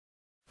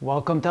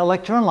Welcome to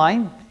Lecture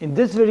Online. In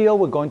this video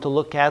we're going to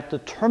look at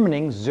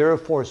determining zero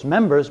force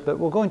members, but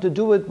we're going to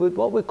do it with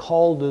what we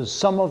call the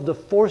sum of the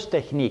force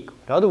technique.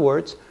 In other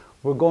words,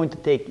 we're going to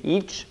take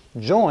each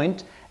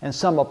joint and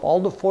sum up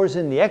all the force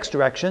in the x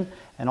direction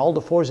and all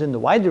the force in the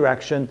y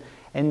direction,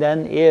 and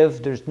then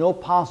if there's no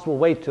possible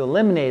way to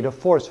eliminate a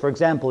force, for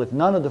example, if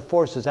none of the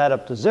forces add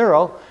up to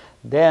zero,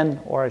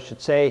 then, or I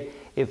should say,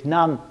 if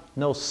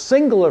no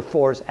singular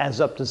force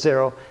adds up to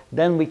zero,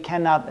 then we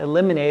cannot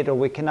eliminate or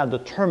we cannot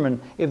determine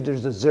if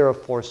there's a zero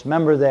force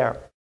member there.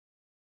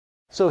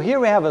 So here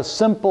we have a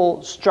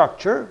simple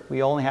structure.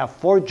 We only have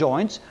 4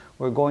 joints.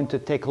 We're going to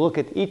take a look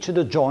at each of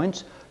the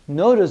joints.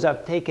 Notice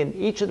I've taken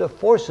each of the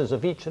forces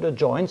of each of the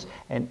joints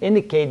and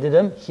indicated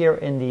them here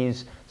in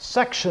these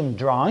section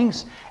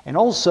drawings. And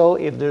also,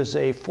 if there's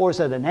a force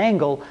at an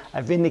angle,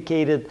 I've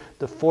indicated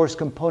the force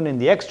component in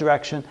the x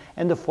direction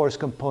and the force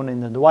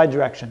component in the y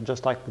direction,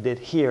 just like we did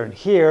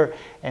here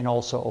and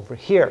also over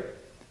here.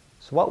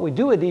 So what we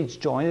do at each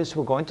joint is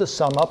we're going to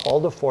sum up all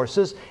the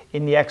forces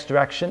in the x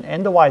direction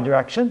and the y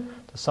direction,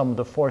 the sum of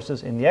the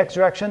forces in the x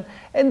direction,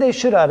 and they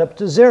should add up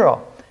to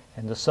 0.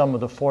 And the sum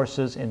of the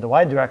forces in the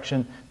y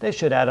direction, they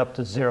should add up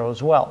to 0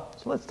 as well.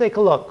 So let's take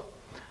a look.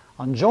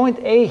 On joint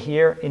A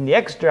here in the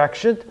x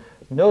direction,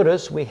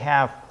 notice we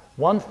have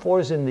one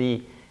force in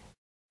the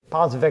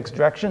positive x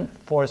direction,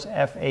 force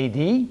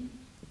FAD,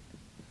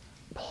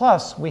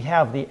 plus we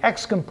have the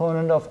x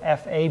component of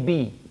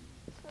FAB,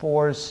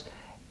 force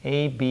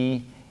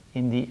AB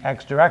in the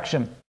x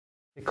direction.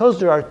 Because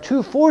there are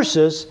 2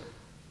 forces,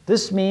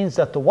 this means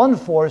that the one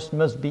force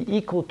must be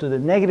equal to the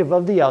negative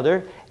of the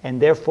other,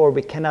 and therefore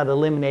we cannot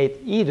eliminate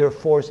either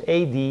force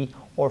AD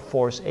or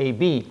force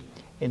AB.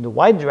 In the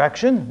y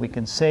direction, we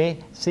can see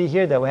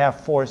here that we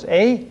have force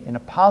A in a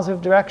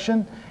positive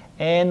direction,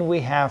 and we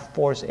have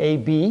force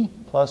AB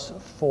plus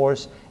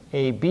force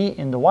AB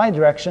in the y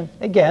direction.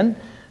 Again,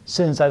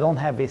 since I don't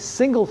have a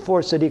single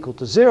force that equal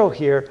to 0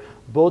 here,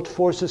 both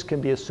forces can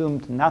be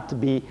assumed not to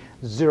be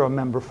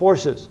zero-member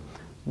forces.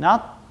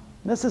 Not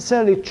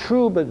necessarily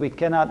true, but we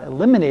cannot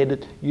eliminate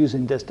it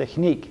using this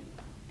technique.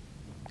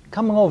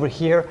 Coming over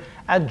here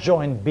at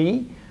joint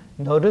B,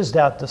 notice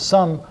that the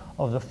sum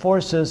of the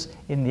forces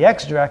in the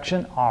x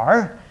direction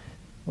are,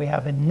 we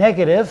have a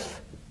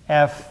negative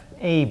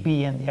FAB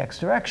in the x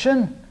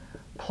direction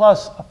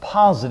plus a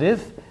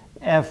positive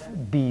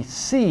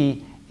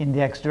FBC in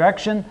the x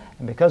direction,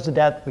 and because of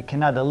that we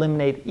cannot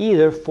eliminate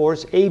either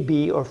force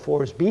AB or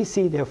force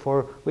BC,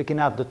 therefore we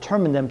cannot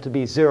determine them to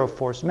be zero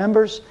force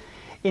members.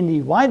 In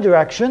the y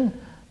direction,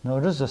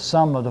 notice the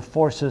sum of the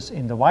forces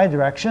in the y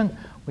direction.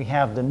 We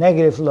have the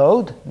negative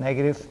load,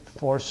 negative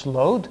force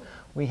load.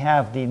 We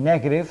have the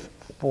negative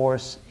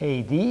force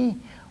AD.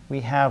 We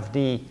have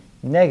the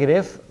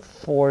negative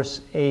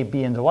force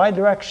AB in the y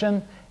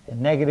direction, and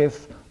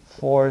negative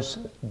force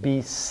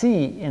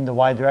BC in the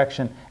y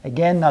direction.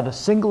 Again, not a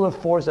singular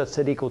force that's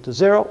set equal to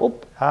 0.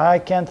 Oop, I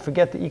can't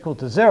forget the equal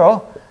to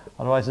 0,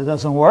 otherwise it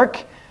doesn't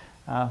work.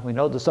 We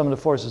know the sum of the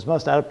forces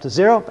must add up to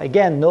 0.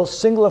 Again, no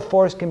singular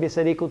force can be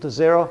set equal to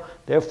 0.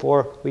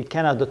 Therefore, we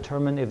cannot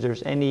determine if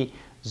there's any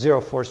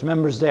zero force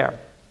members there.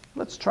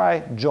 Let's try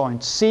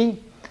joint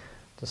C.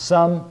 The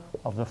sum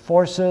of the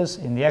forces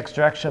in the x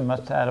direction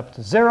must add up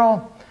to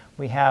 0.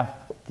 We have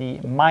the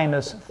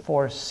minus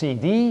force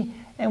CD,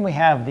 and we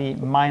have the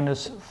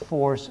minus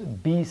force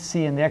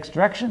BC in the x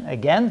direction.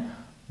 Again,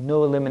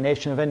 no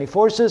elimination of any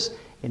forces.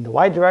 In the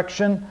y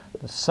direction,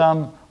 the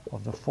sum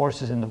of the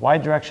forces in the y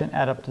direction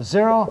add up to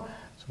 0.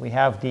 So we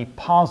have the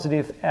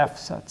positive F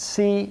sub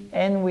C,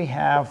 and we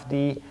have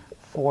the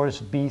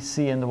force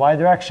BC in the y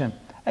direction.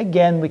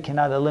 Again, we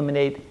cannot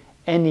eliminate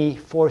any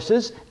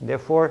forces, and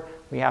therefore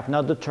we have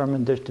not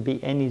determined there to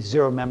be any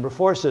zero-member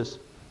forces.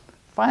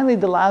 Finally,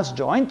 the last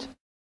joint,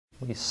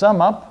 we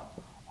sum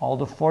up all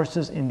the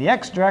forces in the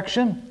x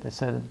direction, they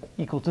said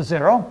equal to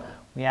 0.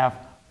 We have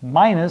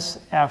minus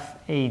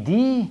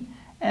FAD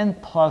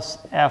and plus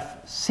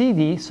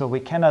FCD, so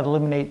we cannot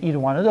eliminate either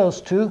one of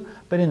those two.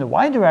 But in the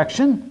y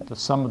direction, the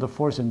sum of the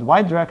force in the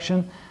y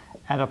direction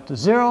add up to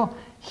 0.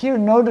 Here,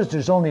 notice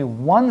there's only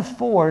one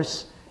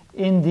force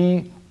in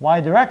the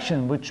y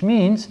direction, which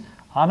means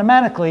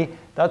automatically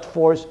that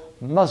force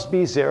must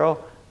be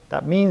 0.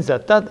 That means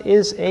that that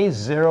is a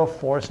zero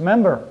force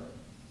member.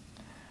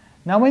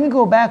 Now when you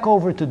go back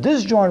over to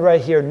this joint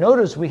right here,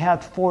 notice we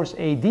had force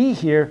AD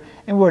here,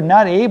 and we're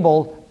not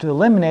able to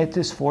eliminate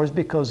this force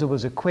because it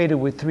was equated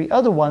with 3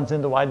 other ones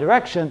in the y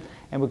direction,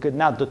 and we could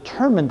not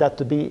determine that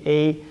to be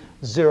a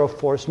zero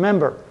force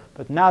member.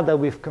 But now that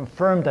we've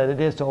confirmed that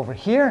it is over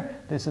here,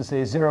 this is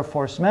a zero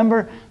force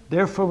member,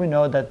 therefore we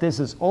know that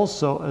this is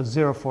also a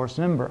zero force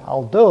member,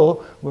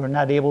 although we're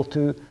not able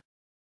to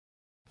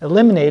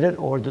eliminate it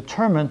or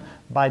determine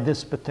by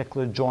this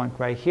particular joint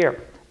right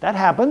here. That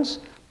happens,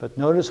 but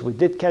notice we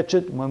did catch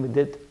it when we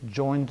did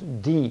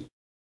joint D.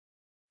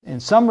 In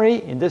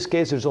summary, in this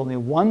case there's only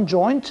one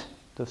joint,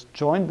 this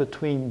joint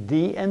between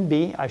D and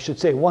B, I should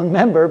say one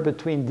member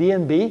between D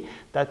and B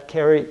that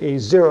carry a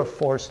zero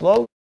force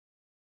load.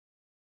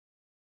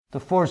 The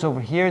force over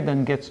here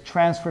then gets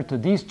transferred to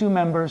these two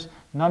members.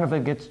 None of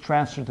it gets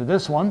transferred to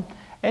this one.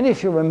 And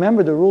if you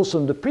remember the rules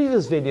from the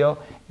previous video,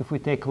 if we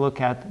take a look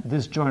at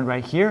this joint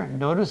right here,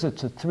 notice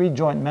it's a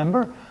 3-joint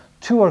member.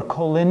 2 are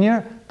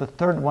collinear, the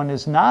third one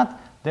is not.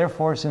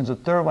 Therefore, since the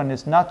third one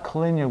is not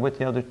collinear with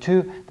the other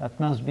 2, that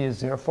must be a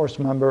zero force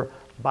member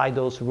by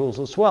those rules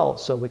as well.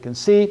 So we can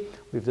see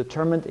we've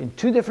determined in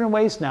 2 different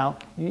ways now,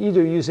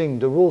 either using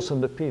the rules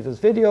from the previous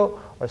video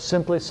or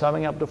simply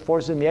summing up the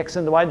forces in the x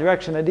and the y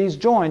direction at each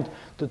joint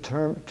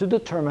to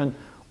determine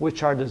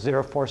which are the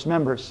zero force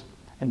members.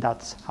 And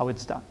that's how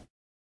it's done.